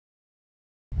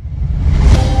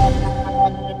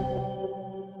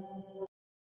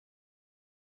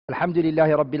الحمد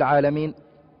لله رب العالمين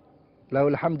له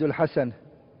الحمد الحسن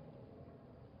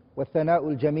والثناء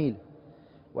الجميل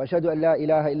وأشهد أن لا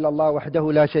إله إلا الله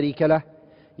وحده لا شريك له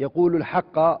يقول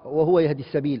الحق وهو يهدي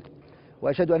السبيل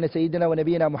وأشهد أن سيدنا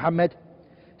ونبينا محمد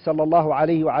صلى الله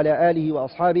عليه وعلى آله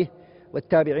وأصحابه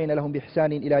والتابعين لهم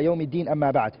بإحسان إلى يوم الدين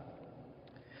أما بعد.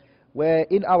 We're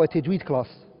in our Tajweed class.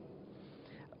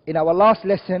 In our last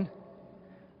lesson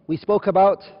we spoke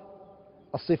about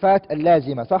الصفات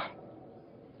اللازمة, صح?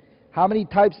 How many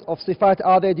types of صفات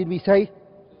are there, did we say?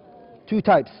 2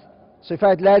 types.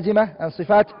 صفات لازمة and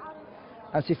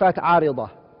صفات عارضة.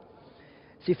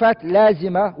 صفات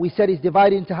لازمة we said is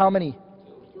divided into how many?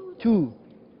 2.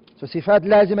 So صفات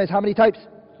لازمة is how many types?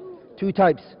 2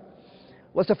 types.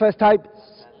 What's the first type?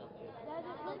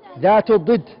 ذات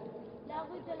الضد.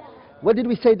 What did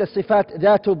we say that صفات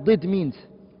ذات الضد means?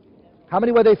 How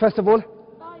many were they first of all?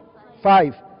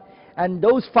 5. And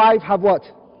those 5 have what?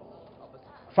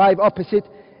 5 opposite,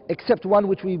 except one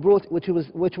which we brought, which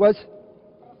was?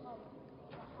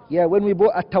 Yeah, when we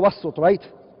brought at-tawassut, right?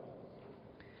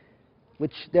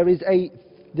 Which there's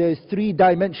 3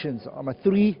 dimensions.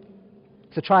 3,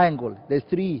 it's a triangle. There's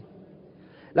 3.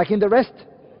 Like in the rest,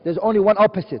 there's only one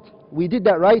opposite. We did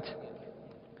that, right?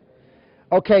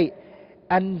 Okay,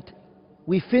 and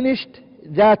we finished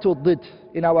ذات الضد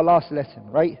in our last lesson,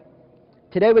 right?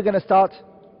 Today we're going to start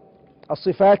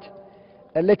الصفات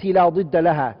التي لا ضد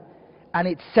لها, and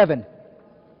it's 7.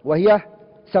 وهي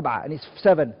 7, and it's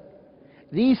 7.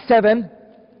 These 7,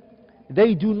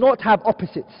 they do not have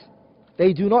opposites.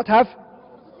 They do not have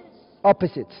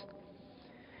opposites.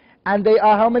 And they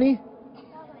are how many?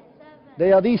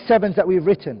 They are these 7s that we've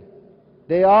written.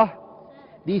 They are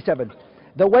these 7.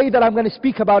 The way that I'm going to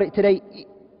speak about it today,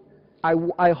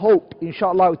 I hope,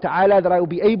 inshallah ta'ala, that I will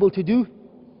be able to do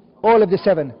all of the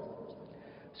 7.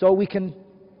 So we can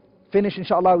finish,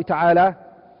 inshallah ta'ala,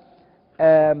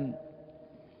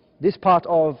 this part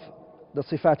of the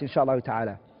sifat, inshallah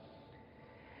ta'ala.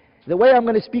 The way I'm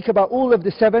going to speak about all of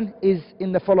the 7 is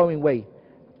in the following way.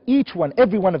 Each one,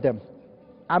 every one of them,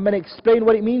 I'm going to explain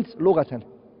what it means, lughatan.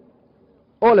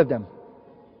 All of them.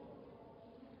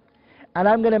 And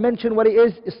I'm going to mention what it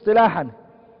is, istilahan.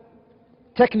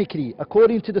 Technically,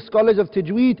 according to the scholars of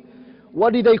Tajweed,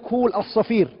 what do they call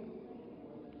as-safir?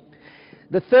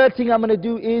 The third thing I'm going to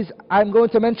do is, I'm going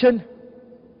to mention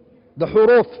the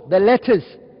huruf, the letters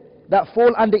that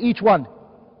fall under each one.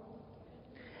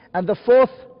 And the fourth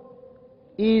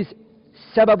is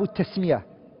sababu tasmiyah.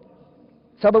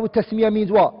 Sababu tasmiyah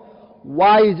means what?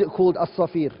 Why is it called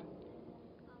as-safir?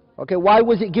 Okay, why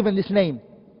was it given this name?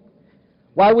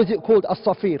 Why was it called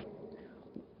as-safir?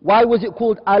 Why was it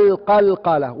called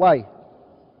al-qalqala? Why? And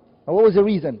what was the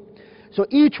reason? So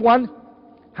each one,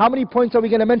 how many points are we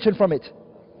going to mention from it?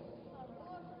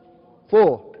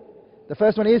 4. The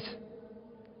first one is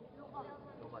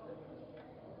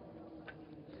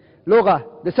lugha.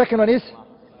 The second one is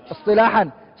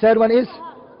istilahan. Third one is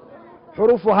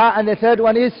hurufuha, and the third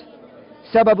one is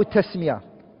sababu tasmiyah.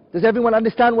 Does everyone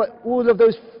understand what all of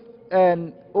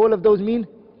those mean?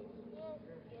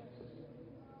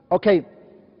 Okay.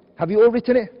 Have you all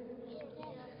written it?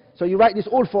 So you write this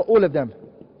all for all of them.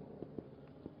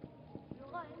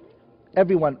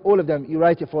 Everyone, all of them, you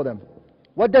write it for them.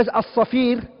 What does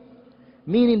as-safir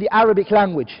mean in the Arabic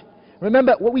language?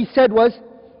 Remember, what we said was,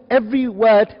 every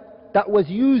word that was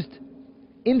used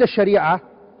in the Sharia,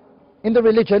 in the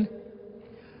religion,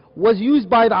 was used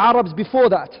by the Arabs before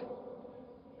that.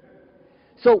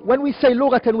 So when we say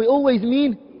lughatan, we always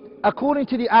mean according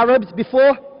to the Arabs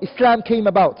before Islam came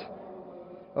about.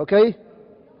 Okay?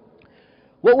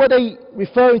 What were they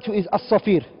referring to is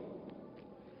as-safir.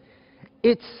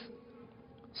 It's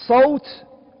صوت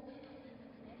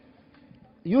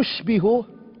يشبه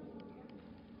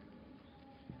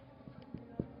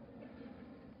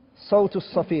صوت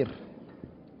الصفير.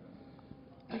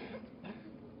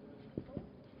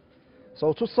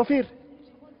 صوت الصفير.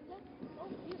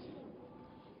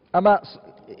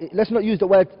 Let's not use the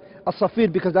word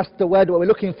as-safir because that's the word what we're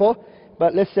looking for,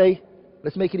 but let's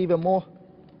make it even more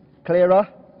clearer.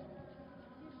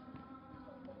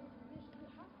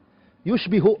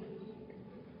 يشبه.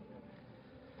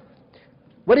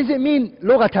 What does it mean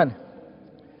lughatan?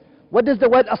 What does the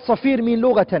word as-safir mean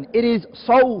lughatan? It is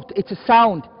sawt, it's a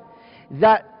sound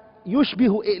that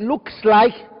yushbihu, it looks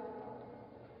like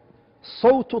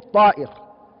sawt al-ta'ir,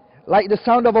 like the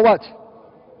sound of a what?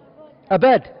 A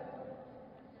bird.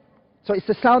 So it's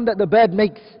the sound that the bird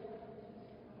makes.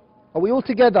 Are we all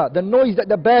together? The noise that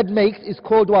the bird makes is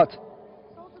called what?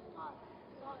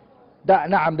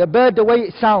 The bird, the way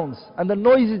it sounds, and the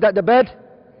noises that the bird,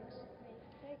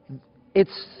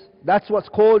 that's what's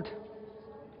called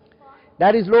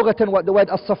That is لغة what the word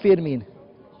الصفير mean.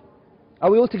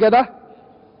 Are we all together?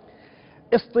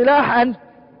 اصطلاحا,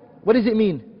 what does it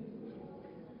mean?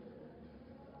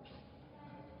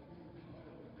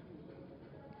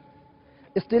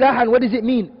 اصطلاحا, what does it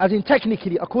mean? As in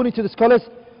technically, according to the scholars,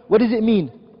 what does it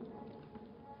mean?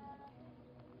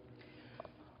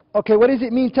 Okay, what does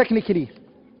it mean technically?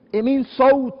 It means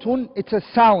صوت, it's a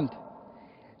sound.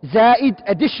 زائد,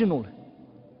 additional.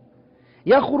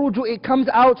 يخرج, it comes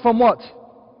out from what?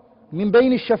 من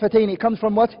بين الشفتين, it comes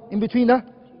from what? In between the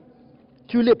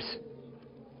two lips.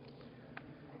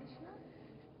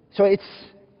 So it's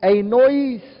a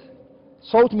noise.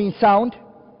 صوت means sound.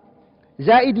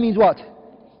 زائد means what?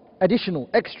 Additional,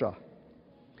 extra.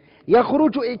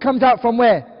 يخرج, it comes out from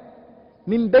where?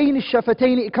 من بين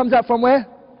الشفتين, it comes out from where?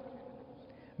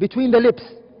 Between the lips.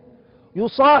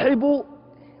 يصاحب,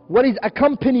 what is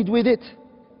accompanied with it,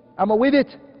 with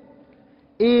it,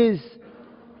 is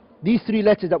these three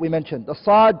letters that we mentioned. The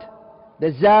Sad,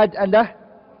 the Zad and the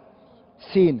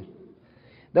Sin.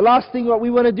 The last thing what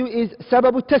we want to do is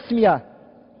سبب التسمية.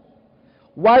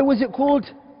 Why was it called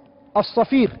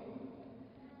الصفير?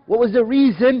 What was the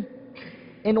reason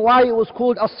in why it was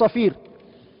called الصفير?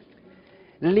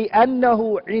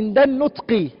 لأنه عند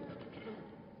النطق.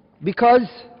 Because,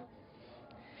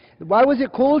 why was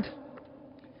it called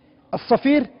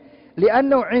الصفير?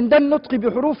 لأنه عند النطق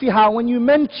بحروفها, when you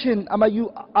mention, you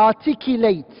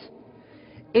articulate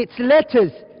its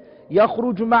letters,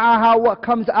 يخرج معها, what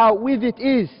comes out with it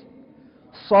is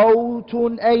صوت,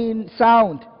 a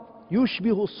sound,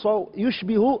 يشبه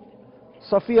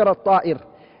صفير الطائر.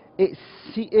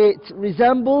 It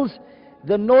resembles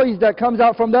the noise that comes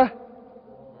out from the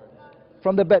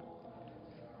bed.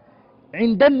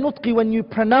 عند النطق, when you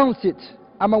pronounce it,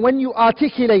 when you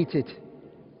articulate it.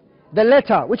 The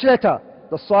letter, which letter?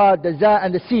 The Sad, the Za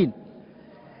and the Sin.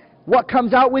 What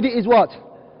comes out with it is what?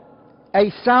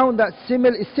 A sound that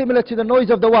is similar to the noise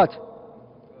of the what?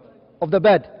 Of the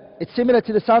bed. It's similar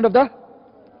to the sound of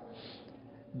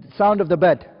the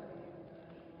bed.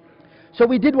 So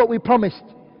we did what we promised.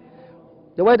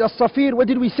 The word as-safir, what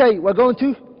did we say? We're going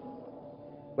to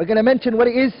mention what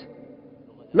it is.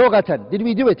 Lughatan. Did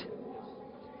we do it?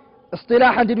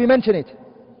 Istilahan, did we mention it?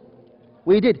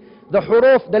 We did. The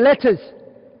huruf, the letters,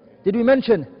 did we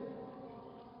mention?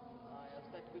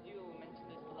 Ustadh, could you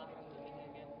mention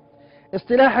the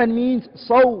Istilahan means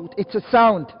sawt, it's a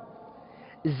sound.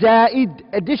 Zaid,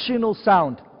 additional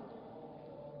sound.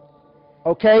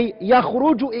 Okay,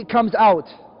 yakhruju, it comes out.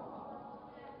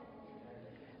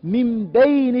 Min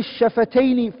bayn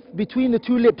ash-shafatayn, between the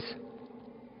two lips.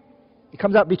 It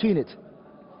comes out between it.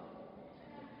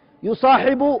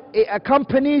 Yusahibu, it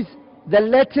accompanies the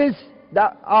letters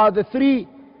that are the three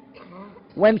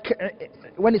when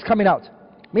it's coming out.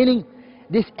 Meaning,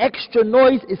 this extra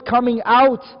noise is coming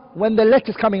out when the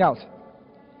letter's coming out.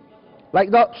 Like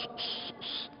that,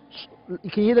 you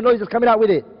can hear the noise that's coming out with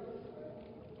it.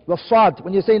 The Sad,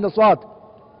 when you're saying the Sad.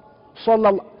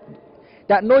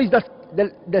 That noise, that's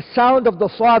the sound of the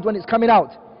Sad when it's coming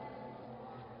out.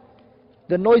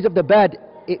 The noise of the bad,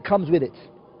 it comes with it.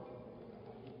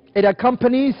 It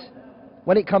accompanies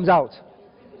when it comes out.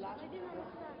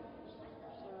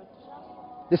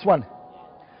 This one.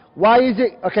 Why is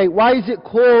it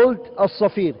called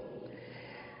as-safir?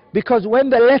 Because when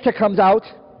the letter comes out,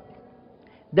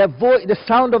 the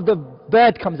sound of the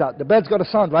bird comes out. The bird's got a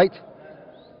sound, right?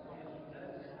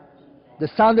 The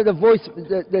sound of the voice,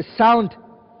 the sound.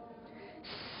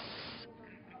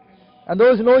 And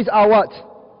those noises are what?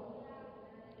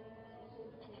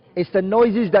 It's the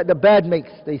noises that the bird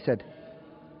makes, they said.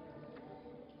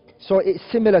 So it's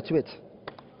similar to it.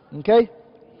 Okay?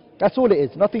 That's all it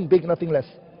is. Nothing big, nothing less.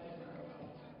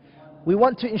 We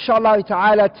want to, inshallah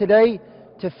ta'ala, today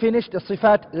to finish the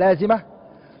sifat lazima.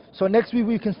 So next week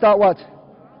we can start what?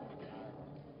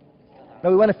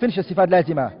 No, we want to finish the sifat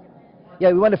lazima.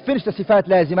 Yeah, we want to finish the sifat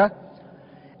lazima.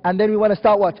 And then we want to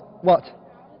start what? What?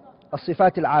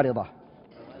 الصفات العارضة.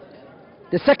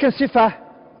 The second sifa,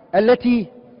 التي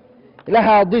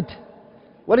لها ضد.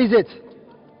 What is it?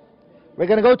 We're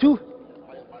going to go to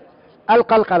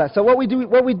al-qalqala. So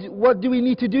what do we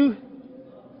need to do?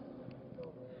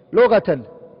 Lughatan.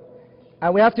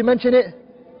 And we have to mention it.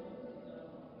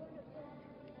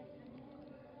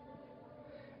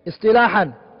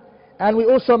 Istilahan. And we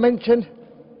also mention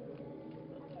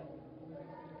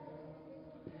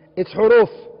its huruf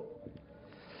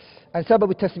and sabab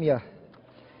al-tasmiyah.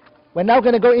 We're now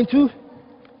going to go into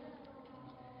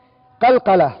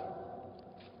qalqala.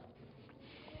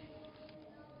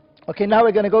 Okay, now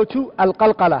we're going to go to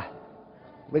al-qalqala.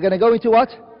 We're going to go into what?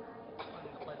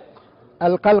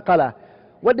 Al-qalqala.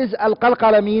 What does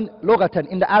al-qalqala mean lughatan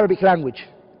in the Arabic language?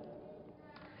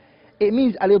 It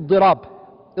means al-iddirab.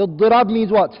 Iddirab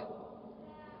means what?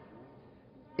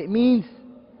 It means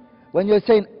when you're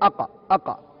saying aqa,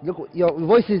 aqa. Look, your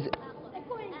voice is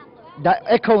that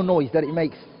echo noise that it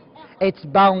makes. It's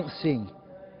bouncing.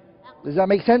 Does that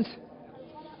make sense?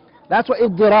 That's what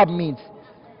iddirab means.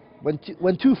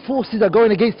 When two forces are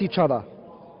going against each other.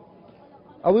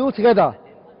 Are we all together?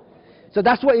 So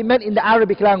that's what it meant in the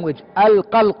Arabic language.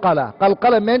 Al-qalqala.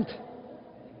 Qalqala meant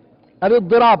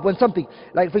al-iddirab, when something,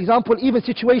 like for example, even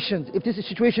situations, if this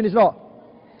situation is not,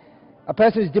 a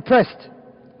person is depressed,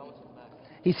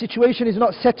 his situation is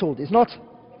not settled, it's not,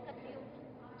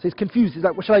 so he's confused, he's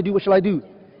like, what shall I do, what shall I do?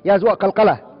 He has what?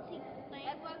 Qalqala.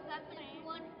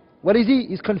 What is he?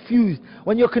 He's confused.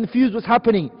 When you're confused, what's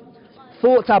happening?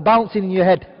 Thoughts are bouncing in your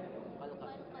head.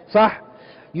 Sah?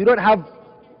 You don't have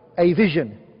a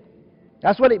vision.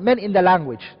 That's what it meant in the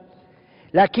language.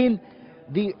 Lakin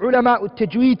the ulama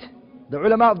al-Tajweed, the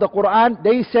ulama of the Quran,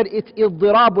 they said it's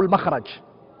iddirabul makhraj.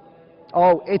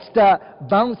 Oh, it's the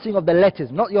bouncing of the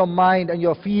letters, not your mind and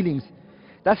your feelings.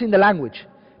 That's in the language.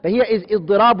 But here is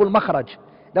iddirabul makhraj.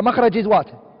 The makhraj is what?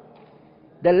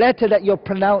 The letter that you're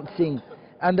pronouncing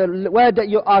and the word that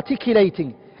you're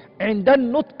articulating. And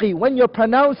then nutqi, when you're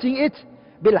pronouncing it,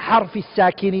 bil harfi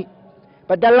sakini.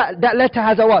 But that letter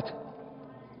has a what?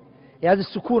 It has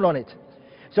a sukoon on it.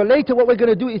 So later what we're going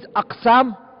to do is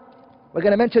aqsam. We're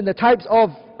going to mention the types of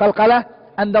qalqala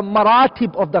and the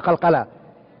maratib of the qalqala.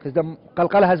 Because the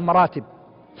qalqala has maratib.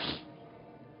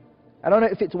 I don't know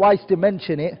if it's wise to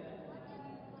mention it.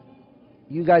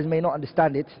 You guys may not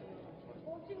understand it.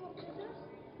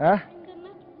 Huh?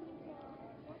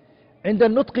 And the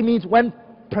nutq means when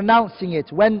pronouncing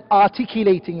it, when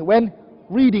articulating it, when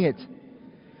reading it.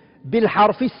 Bil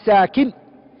harfi sakin,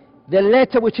 the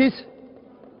letter which is,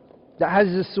 that has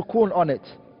a sukoon on it.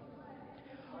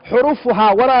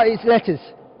 Hurufuha, what are its letters?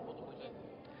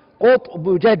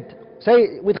 Qutbu jad. Say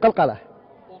it with qalqala.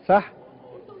 Sah?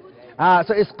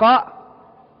 So it's qa,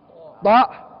 ta,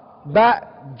 ba,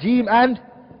 jim and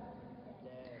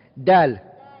dal.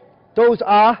 Those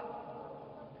are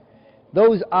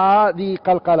the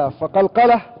qalqala.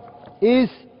 فقلقلة is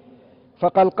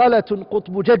فقلقلة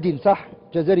قطب جد. صح?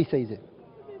 Jazari says it.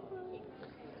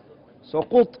 So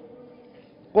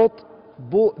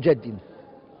قطب جد.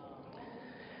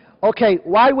 Okay,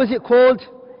 why was it called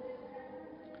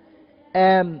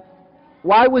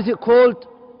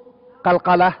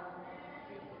qalqala?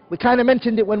 We kind of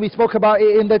mentioned it when we spoke about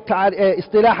it in the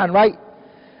istilahan, right?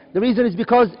 The reason is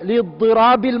because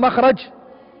لِضِّرَابِ الْمَخْرَجِ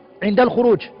عِنْدَ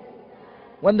الْخُرُوجِ.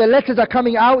 When the letters are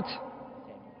coming out,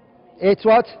 it's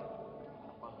what?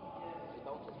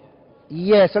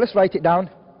 Yeah, so let's write it down.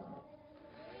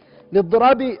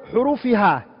 لِضِّرَابِ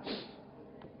حُرُوفِهَا,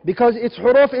 because its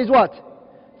huruf is what?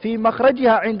 في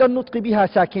مخرجها عند النطق بها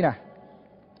ساكنة.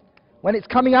 When it's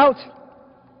coming out,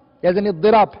 there's an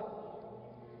iddirab.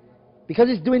 Because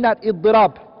it's doing that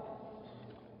iddirab.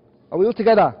 Are we all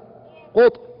together?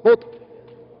 قط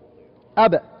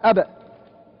أب.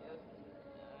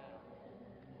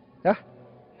 Yeah? No,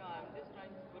 I'm just trying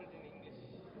to put it in English.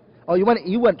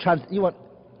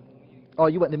 Oh,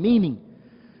 you want the meaning.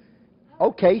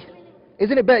 Okay.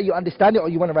 Isn't it better you understand it, or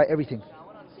you want to write everything? I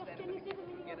want to understand everything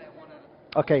together.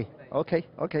 I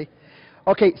want to...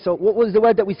 Okay, so what was the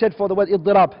word that we said for the word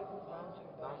iddirab?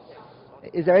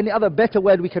 Is there any other better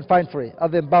word we can find for it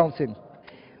other than bouncing?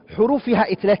 Hurufiha,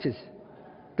 its letters.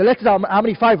 The letters are how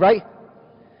many? 5, right?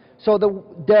 So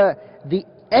the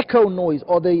echo noise,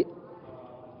 or the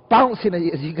bouncing,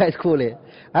 as you guys call it,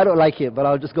 I don't like it, but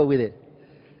I'll just go with it.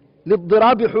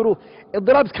 Lidirabi huruf.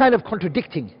 Iddirab is kind of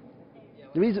contradicting.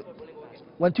 The reason,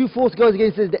 when two forces goes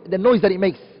against it, the noise that it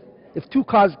makes. If two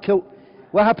cars kill,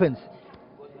 what happens?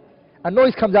 A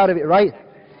noise comes out of it, right?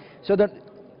 So then,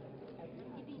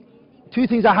 two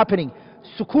things are happening.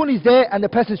 Sukoon is there, and the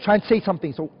person is trying to say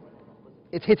something, so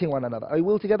it's hitting one another. Are you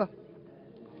all together?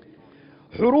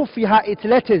 Hurufiha, its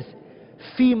letters.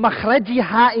 Fi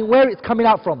makhrajiha, in where it's coming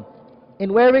out from.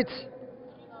 In where it's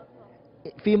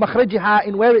Fi makhrajiha,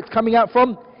 in where it's coming out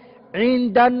from.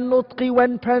 Inda nutqi,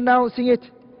 when pronouncing it.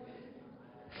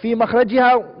 Fi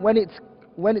makhrajiha, when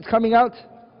it's coming out.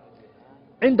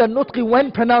 Inda nutqi,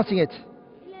 when pronouncing it.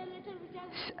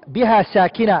 Biha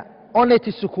sakina, on it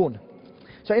is sukoon.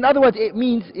 So in other words, it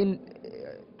means,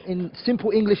 in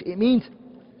simple English, it means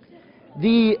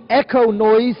the echo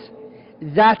noise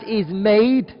that is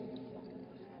made.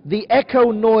 The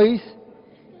echo noise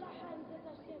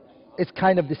is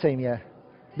kind of the same, yeah.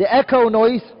 The echo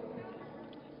noise,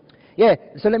 yeah,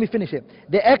 so let me finish it.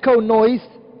 The echo noise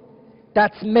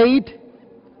that's made,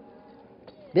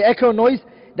 the echo noise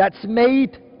that's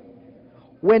made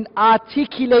when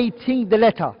articulating the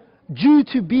letter, due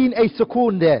to being a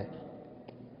sukoon there.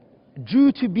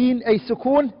 Due to being a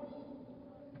sukoon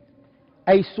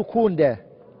there.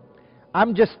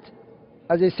 I'm just,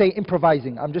 as I say,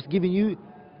 improvising. I'm just giving you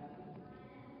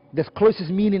the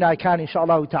closest meaning I can,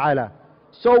 inshallah ta'ala.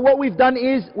 So what we've done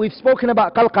is, we've spoken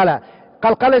about qalqala.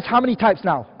 Qalqala is how many types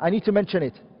now? I need to mention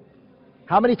it.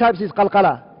 How many types is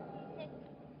qalqala?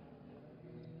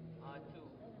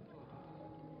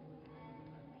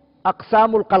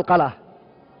 Aqsamul qalqala.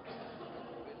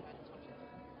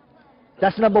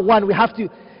 That's number one. We have to,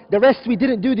 the rest we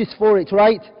didn't do this for it,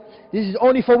 right? This is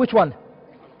only for which one?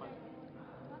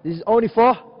 This is only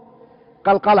for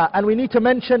qalqala. And we need to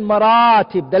mention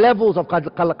maratib, the levels of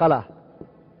qalqala.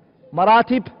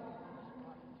 Maratib.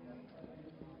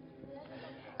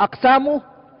 Aqsamu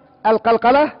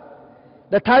al-qalqala,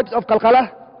 the types of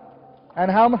qalqala.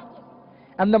 And how?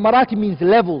 And the maratib means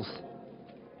levels.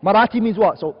 Maratib means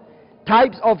what? So,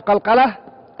 types of qalqala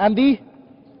and the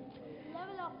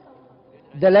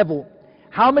level.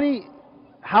 How many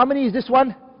is this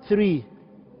one? 3.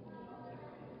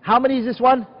 How many is this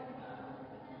one?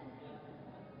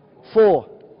 4.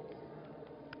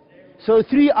 So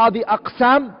 3 are the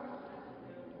aqsam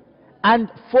and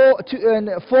 4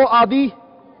 are the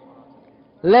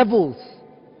levels.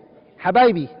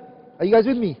 Habibi, are you guys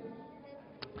with me?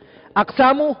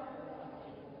 Aqsamul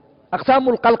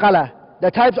qalqala,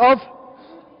 the types of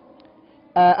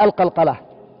al-qalqala.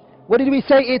 What did we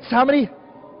say? It's how many?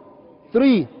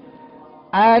 3.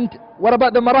 And what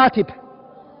about the maratib?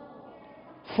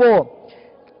 4.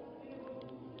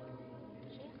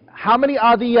 How many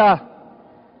are the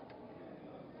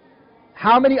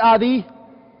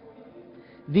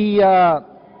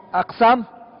aqsam?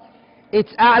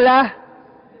 It's a'la,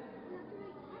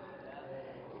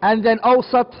 and then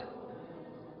awsat,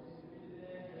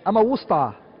 ama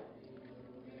wusta,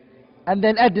 and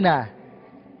then adna.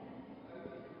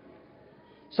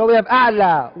 So we have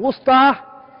a'la, wusta,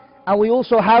 and we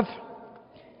also have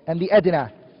the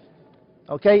adna.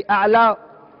 Okay, a'la.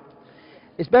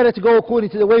 It's better to go according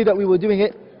to the way that we were doing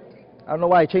it. I don't know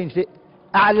why I changed it.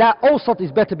 A'la, awsat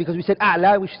is better, because we said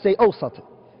a'la, we should say awsat.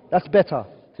 That's better,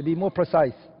 to be more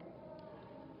precise.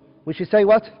 We should say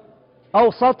what?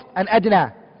 Awsat and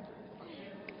adna.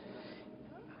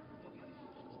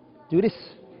 Do this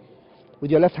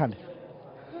with your left hand.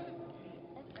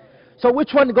 So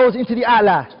which one goes into the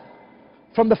a'la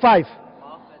from the 5?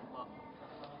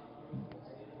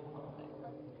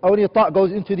 Only ta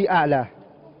goes into the a'la.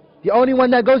 The only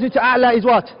one that goes into a'la is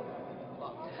what?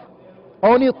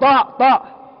 Only ta.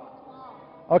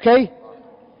 Okay?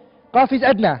 Qaf is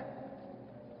adna.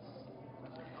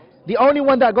 The only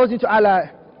one that goes into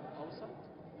a'la,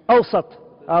 awsat.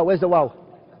 Where's the waw?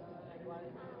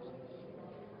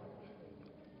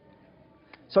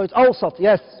 So it's awsat,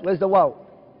 yes. Where's the waw?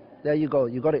 There you go.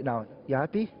 You got it now. You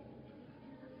happy?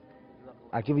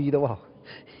 I'll give you the waw.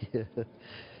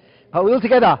 Are we all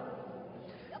together?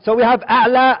 So we have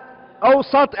a'la,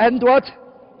 awsat, and what?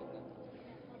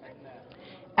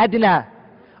 Adna.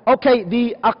 Okay,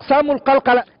 the aqsamul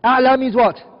qalqala. A'la means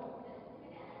what?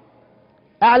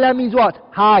 A'la means what?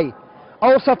 High.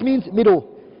 Awsat means middle.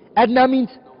 Adna means.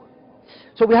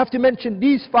 So we have to mention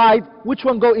these 5. Which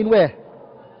one go in where?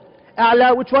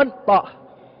 A'la, which one? Ta.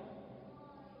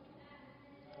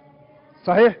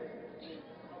 Sahih?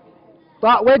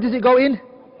 Ta, where does it go in?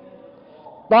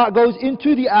 Ta goes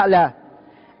into the a'la.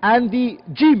 And the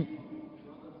jim.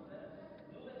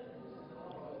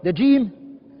 The jim.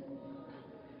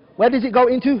 Where does it go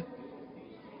into?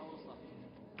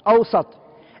 Awsat.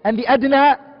 And the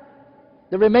adna,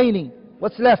 the remaining.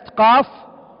 What's left? Qaf,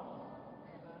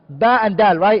 ba and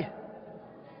dal, right?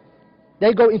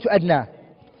 They go into adna.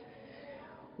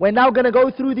 We're now going to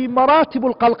go through the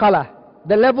maratibul qalqala,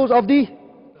 the levels of the...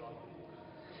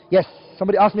 Yes,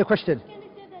 somebody asked me a question.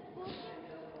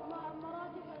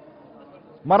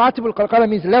 Maratibul qalqala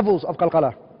means levels of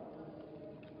qalqala.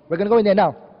 We're going to go in there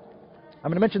now. I'm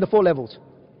going to mention the 4 levels.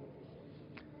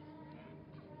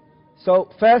 So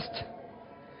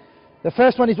the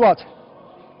first one is what?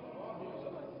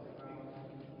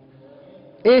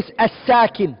 Is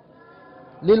as-sakin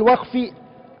lil-waqfi.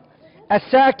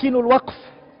 As-sakin al-waqf.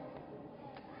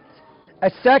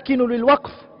 As-sakin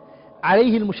lil-waqf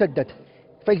alayhi al-mushaddad.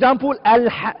 For example,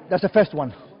 that's the first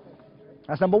one.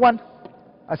 That's number 1.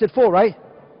 I said 4, right?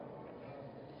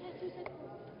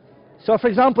 So for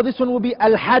example, this one will be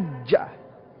al-hajj.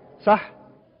 Sah?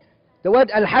 The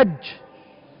word al-hajj.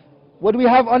 What do we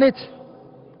have on it?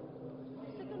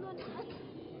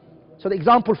 So the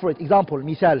example for it,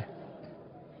 misal,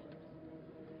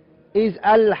 is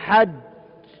al-hajj.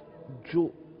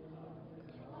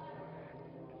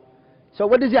 So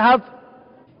what does it have?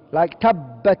 Like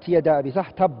tabbat yada abi,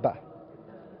 صح? Tabba.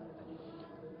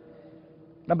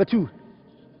 Number 2.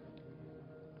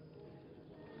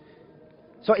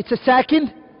 So it's a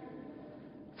sakin.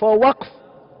 For waqf,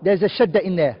 there's a shadda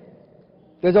in there.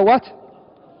 There's a what?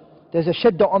 There's a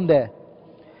shadda on there.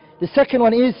 The second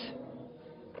one is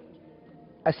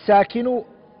as-sakinu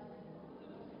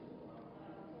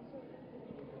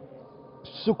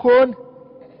sukun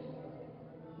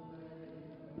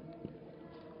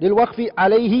للوقف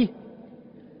عليه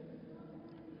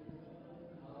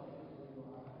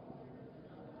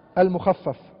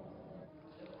المخفف.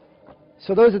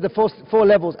 So those are the four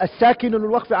levels. الساكن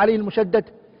للوقف عليه المشدد.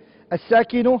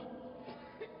 الساكن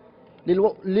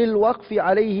للوقف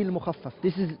عليه المخفف.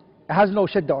 This is, it has no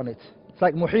shadda on it. It's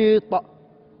like محيط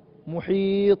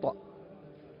محيط.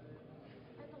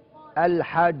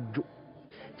 الحج.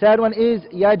 Third one is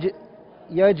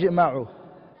يجمع.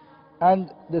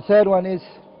 And the third one is,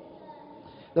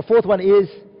 the fourth one is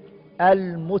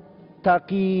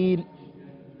المتقين.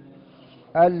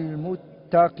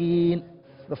 المتقين.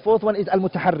 The fourth one is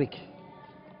المتحرك,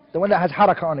 the one that has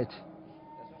haraka on it,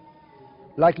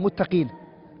 like muttaqeen.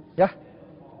 Yeah,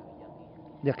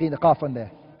 yaqeen, the qaf on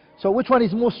there. So which one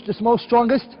is most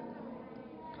strongest?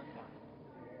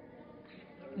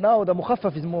 No, the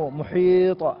mukhaffaf is more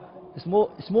muhita. It's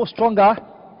more stronger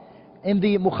in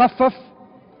the mukhaffaf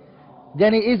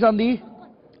than it is on the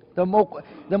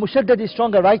mushaddad is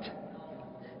stronger, right?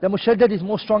 The mushaddad is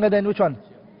more stronger than which one?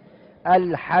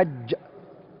 Al-Hajj.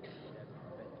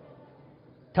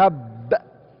 Tab.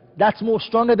 That's more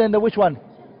stronger than the which one?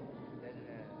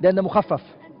 Than the mukhaffaf.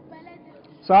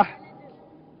 Sah?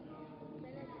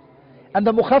 And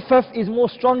the mukhaffaf is more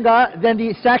stronger than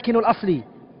the sakin al-asli.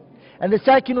 And the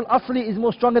sakin al-asli is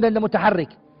more stronger than the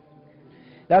mutaharrik.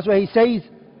 That's why he says,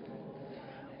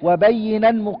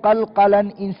 وَبَيِّنًا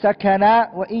مُقَلْقَلًا إِن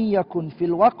سَكَنَا وَإِن يَكُنْ فِي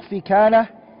الْوَقْفِ كَانَ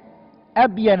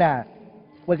أَبْيَنًا.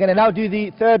 We're going to now do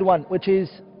the third one, which is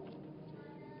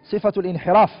صفة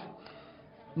الانحراف.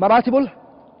 Maratibul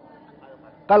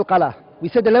qalqala. We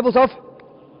said the levels of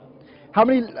how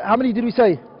many did we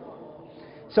say?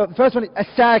 So the first one is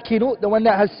as-sakinu, the one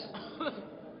that has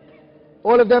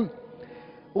all of them.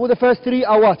 All the first three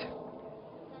are what?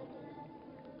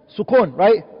 Sukun,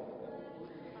 right?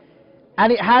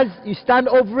 And it has, you stand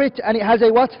over it, and it has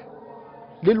a what?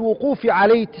 للوقوف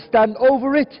عليه, to stand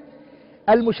over it.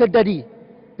 Al-mushaddadi,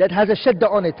 that has a shadda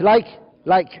on it, like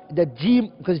the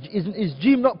jim, because is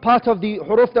jim not part of the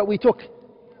huruf that we took?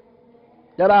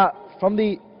 That are from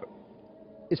the,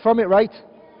 it's from it, right?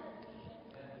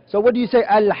 So what do you say?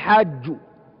 Al-hajj.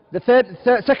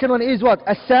 The second one is what?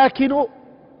 As-sakinu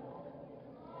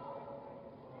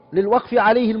lil-waqfi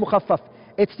alayhi al-mukhaffaf.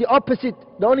 It's the opposite.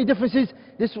 The only difference is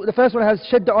this, the first one has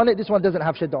shadda on it, this one doesn't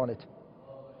have shadda on it.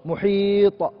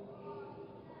 Muhita.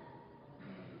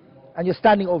 And you're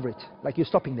standing over it, like you're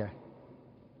stopping there.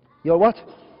 You're what?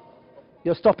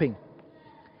 You're stopping.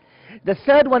 The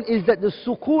third one is that the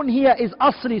sukoon here is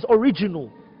asli, is original.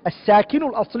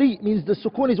 As-sakinu al-asli means the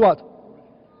sukoon is what?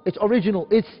 It's original.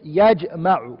 It's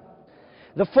yajma'u.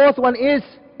 The fourth one is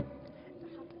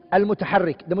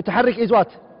al-mutaharrik. The mutaharrik is what?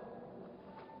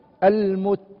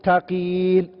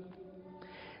 Al-muttaqeen.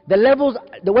 The levels,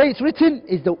 the way it's written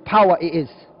is the power it is.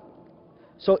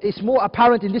 So it's more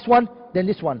apparent in this one than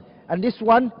this one. And this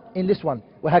one in this one.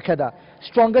 وهكذا.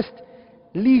 Strongest,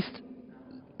 least,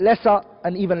 lesser,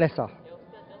 and even lesser.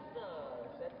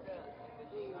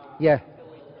 Yeah.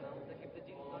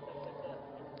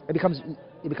 It becomes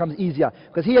easier.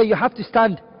 Because here you have to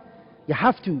stand. You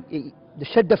have to. The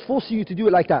shadda forces you to do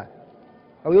it like that.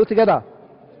 Are we all together?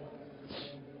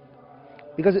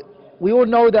 Because we all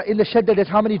know that in the shadda there's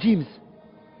how many jims?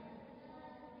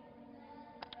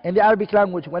 In the Arabic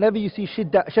language, whenever you see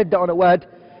shadda on a word,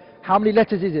 how many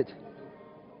letters is it?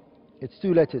 It's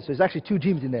 2 letters. So it's actually 2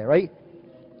 jims in there, right?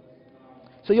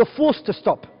 So you're forced to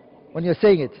stop when you're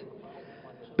saying it,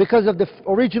 because of the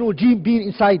original jim being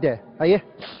inside there. Are you?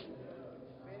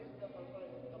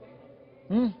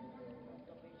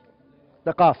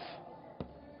 The qaf.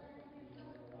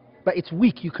 But it's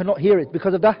weak, you cannot hear it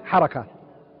because of the haraka.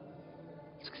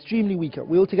 It's extremely weak.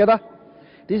 We all together?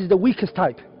 This is the weakest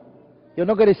type. You're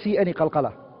not going to see any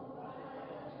qalqala.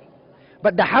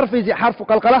 But the harf, is it harfu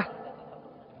qalqala?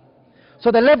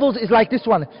 So the levels is like this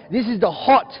one. This is the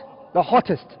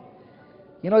hottest.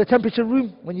 You know the temperature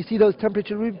room? When you see those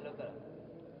temperature room?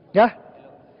 Yeah?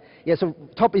 Yeah, so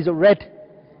top is a red,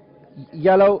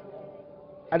 yellow,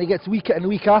 and it gets weaker and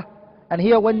weaker. And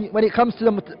here when it comes to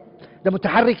the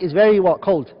mutaharrik is very what?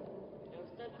 Cold.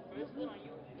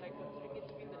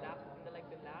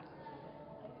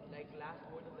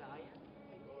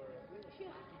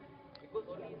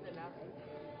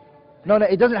 No, no,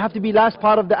 it doesn't have to be last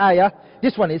part of the ayah.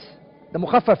 This one is. The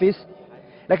mukhaffaf is.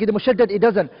 Like the mushaddad, it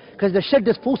doesn't. Because the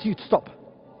shaddas force you to stop.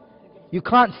 You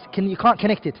can't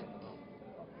connect it.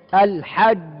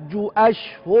 Al-Hajju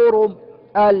ashhurum.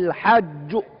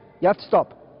 Al-Hajju. You have to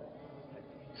stop.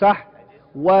 Sah?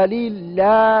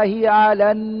 وَلِلَّهِ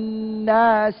عَلَى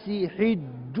النَّاسِ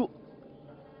حِجُّ.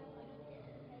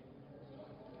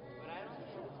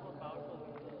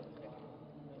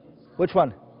 Which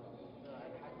one?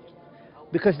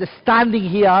 Because the standing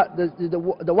here,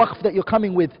 the waqf that you're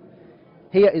coming with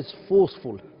here is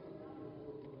forceful.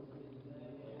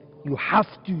 You have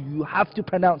to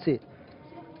pronounce it.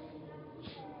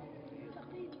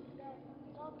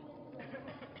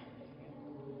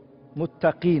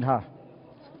 Muttaqeen, huh?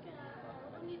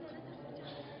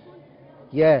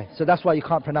 Yeah, so that's why you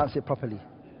can't pronounce it properly.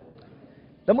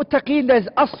 The muttaqeen, there's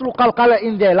aslu qalqala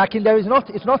in there, like in there is not,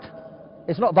 it's not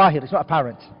zahir, it's not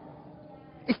apparent.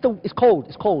 It's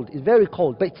cold, it's very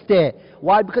cold, but it's there.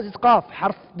 Why? Because it's qaf.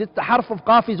 The harf of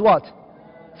qaf is what?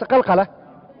 It's a qalqala.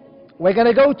 We're going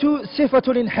to go to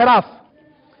sifatul inhiraf.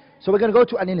 So we're going to go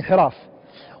to al-inhiraf.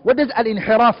 What does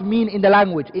al-inhiraf mean in the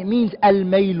language? It means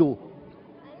al-mailu.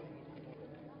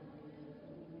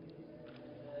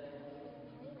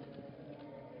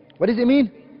 What does it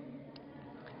mean?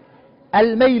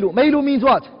 Al-mailu. Mailu means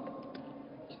what?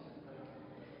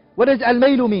 What does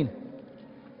al-mailu mean?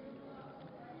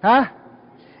 Huh?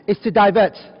 It's to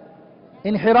divert.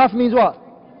 Inhiraf means what?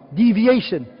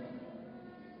 Deviation.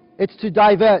 It's to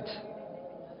divert.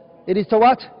 It is to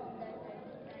what?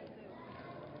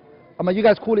 I mean, you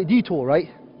guys call it detour, right?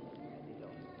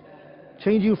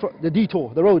 Change you from the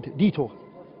detour, the road, detour.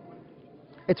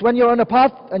 It's when you're on a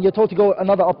path and you're told to go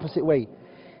another opposite way.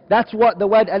 That's what the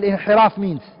word al-inhiraf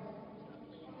means.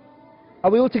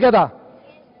 Are we all together?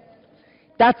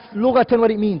 That's lughatan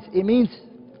what it means. It means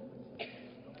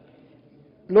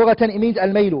lughatan, it means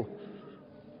al-mailu.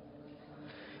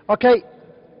 Okay.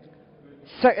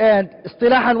 And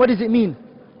istilahan, what does it mean?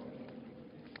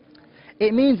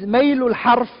 It means mailul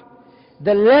harf,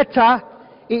 the letter,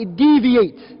 it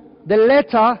deviates. The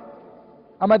letter,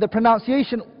 the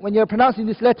pronunciation, when you're pronouncing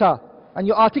this letter and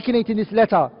you're articulating this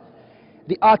letter,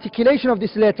 the articulation of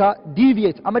this letter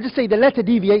deviates. I'm going to just say the letter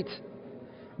deviates.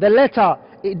 The letter,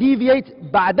 it deviates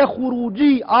بعد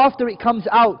خروجه, after it comes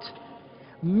out.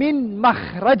 Min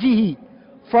makhrajihi,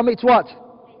 from its what?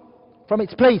 From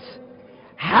its place.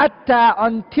 Hatta,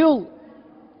 until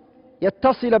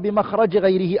يتصل بمخرج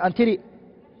غيره, until it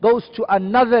goes to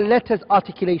another letter's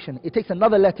articulation. It takes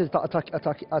another letter's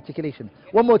articulation.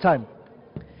 One more time.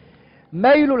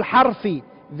 Mailul harfi,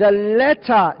 the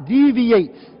letter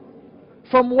deviates.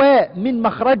 From where? Min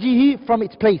makhrajihi, from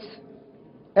its place.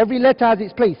 Every letter has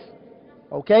its place.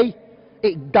 Okay?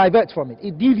 It diverts from it.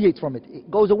 It deviates from it.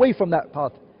 It goes away from that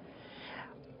path.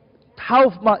 How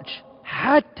much?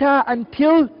 Hatta,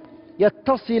 until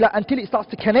yattasila, until it starts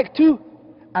to connect to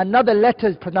another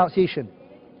letter's pronunciation.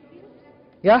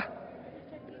 Yeah?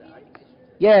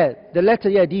 Yeah, the letter,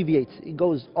 deviates. It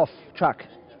goes off track.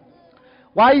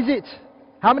 Why is it?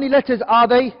 How many letters are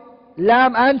they?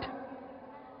 Lam and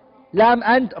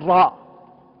Ra.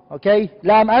 Okay?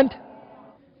 Lam and?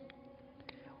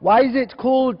 Why is it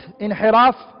called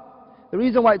inhiraf? The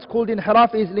reason why it's called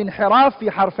inhiraf is l'inhiraf fi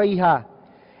harfayha.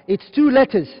 It's two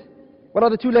letters. What are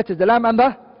the two letters? The lam and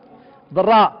the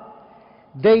ra.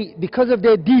 They, because of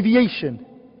their deviation,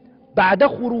 بعد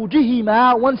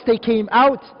خروجهما, once they came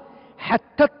out,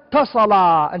 حتى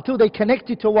اتصلا, until they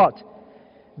connected to what?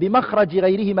 بمخرج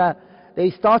غيرهما, they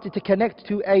started to connect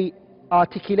to a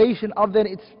articulation other than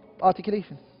its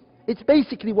articulation. It's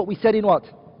basically what we said in what?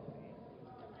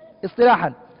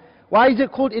 Istilahan. Why is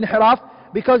it called inhiraf?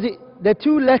 Because the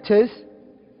two letters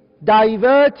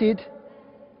diverted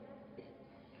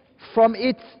from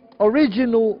its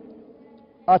original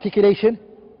articulation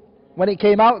when it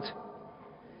came out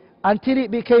until it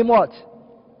became what?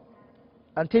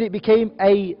 Until it became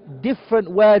a different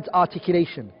word's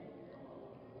articulation.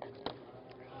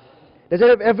 Does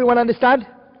everyone understand?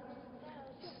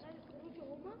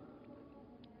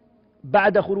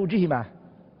 بعد خروجهما.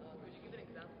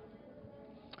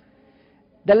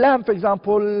 The lamb, for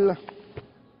example,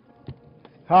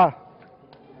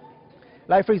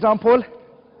 like for example,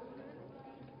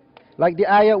 like the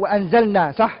ayah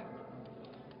وأنزلنا, صح?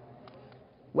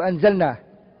 وأنزلنا.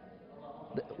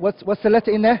 What's the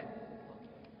letter in there?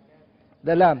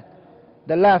 The lamb.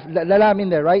 The lamb in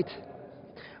there, right?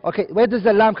 Okay, where does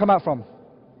the lamb come out from?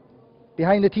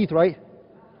 Behind the teeth, right?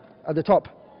 At the top.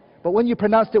 But when you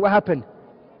pronounced it, what happened?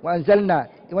 وأنزلنا.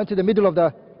 It went to the middle of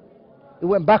it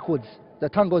went backwards. The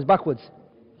tongue goes backwards.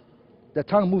 The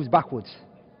tongue moves backwards.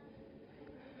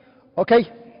 Okay,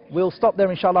 we'll stop there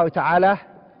inshallah ta'ala.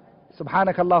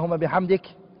 سبحانك اللهم بحمدك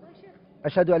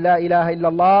أشهد أن لا إله إلا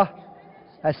الله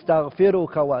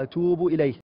أستغفرك وأتوب إليه.